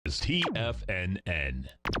is TFNN,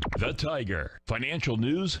 the Tiger Financial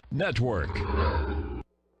News Network.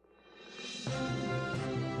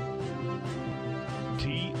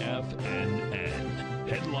 TFNN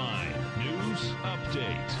Headline News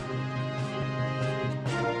Update.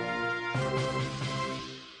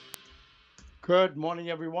 Good morning,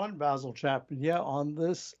 everyone. Basil Chapman here on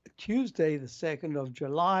this Tuesday, the 2nd of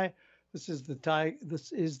July. This is the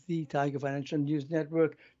Tiger Financial News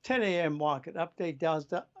Network 10 a.m. market update. Dow's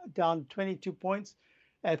down 22 points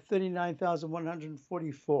at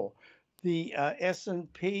 39,144. The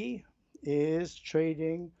S&P is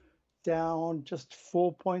trading down just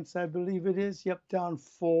 4 points, I believe it is. Yep, down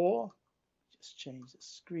 4. Just change the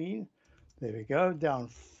screen. There we go, down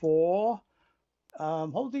 4.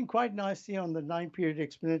 Holding quite nicely on the 9-period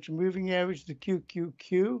exponential moving average, the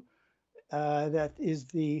QQQ. That is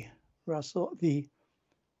the Russell, the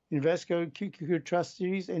Invesco QQQ Trust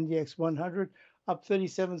Series NDX 100, up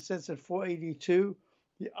 37 cents at 482.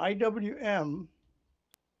 The IWM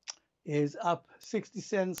is up 60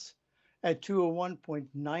 cents at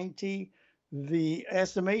 201.90. The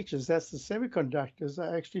SMHs, that's the semiconductors,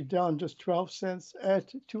 are actually down just 12 cents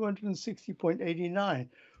at 260.89.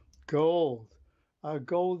 Gold.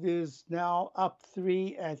 Gold is now up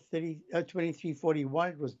 3 at 23.41.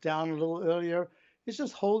 It was down a little earlier. It's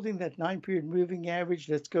just holding that 9-period moving average.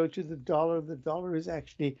 Let's go to the dollar. The dollar is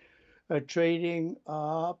actually trading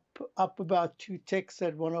up about 2 ticks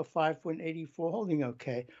at 105.84, holding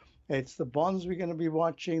okay. It's the bonds we're going to be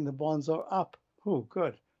watching. The bonds are up. Oh,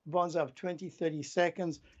 good. The bonds are up 20, 30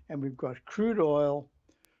 seconds. And we've got crude oil.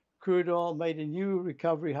 Crude oil made a new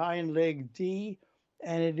recovery high in leg D,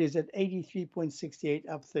 and it is at 83.68,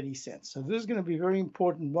 up 30 cents. So this is going to be a very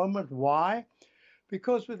important moment. Why?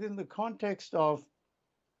 Because within the context of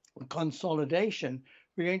consolidation,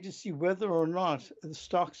 we're going to see whether or not the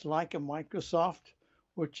stocks like a Microsoft,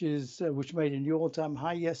 which made a new all-time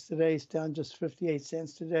high yesterday, is down just 58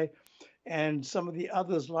 cents today, and some of the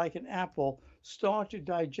others like an Apple start to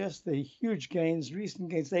digest the huge gains, recent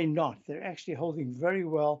gains. They're not. They're actually holding very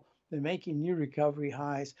well. They're making new recovery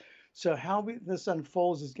highs. So how this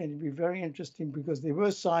unfolds is going to be very interesting, because there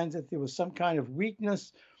were signs that there was some kind of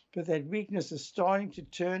weakness, but that weakness is starting to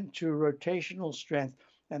turn to rotational strength.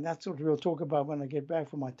 And that's what we'll talk about when I get back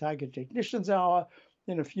from my Tiger Technicians Hour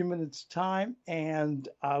in a few minutes' time. And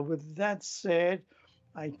with that said,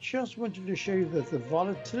 I just wanted to show you that the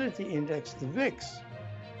volatility index, the VIX,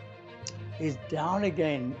 is down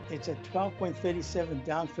again. It's at 12.37,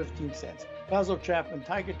 down 15 cents. Basil Chapman,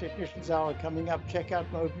 Tiger Technicians Hour coming up. Check out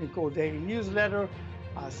my opening call daily newsletter.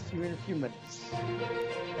 I'll see you in a few minutes.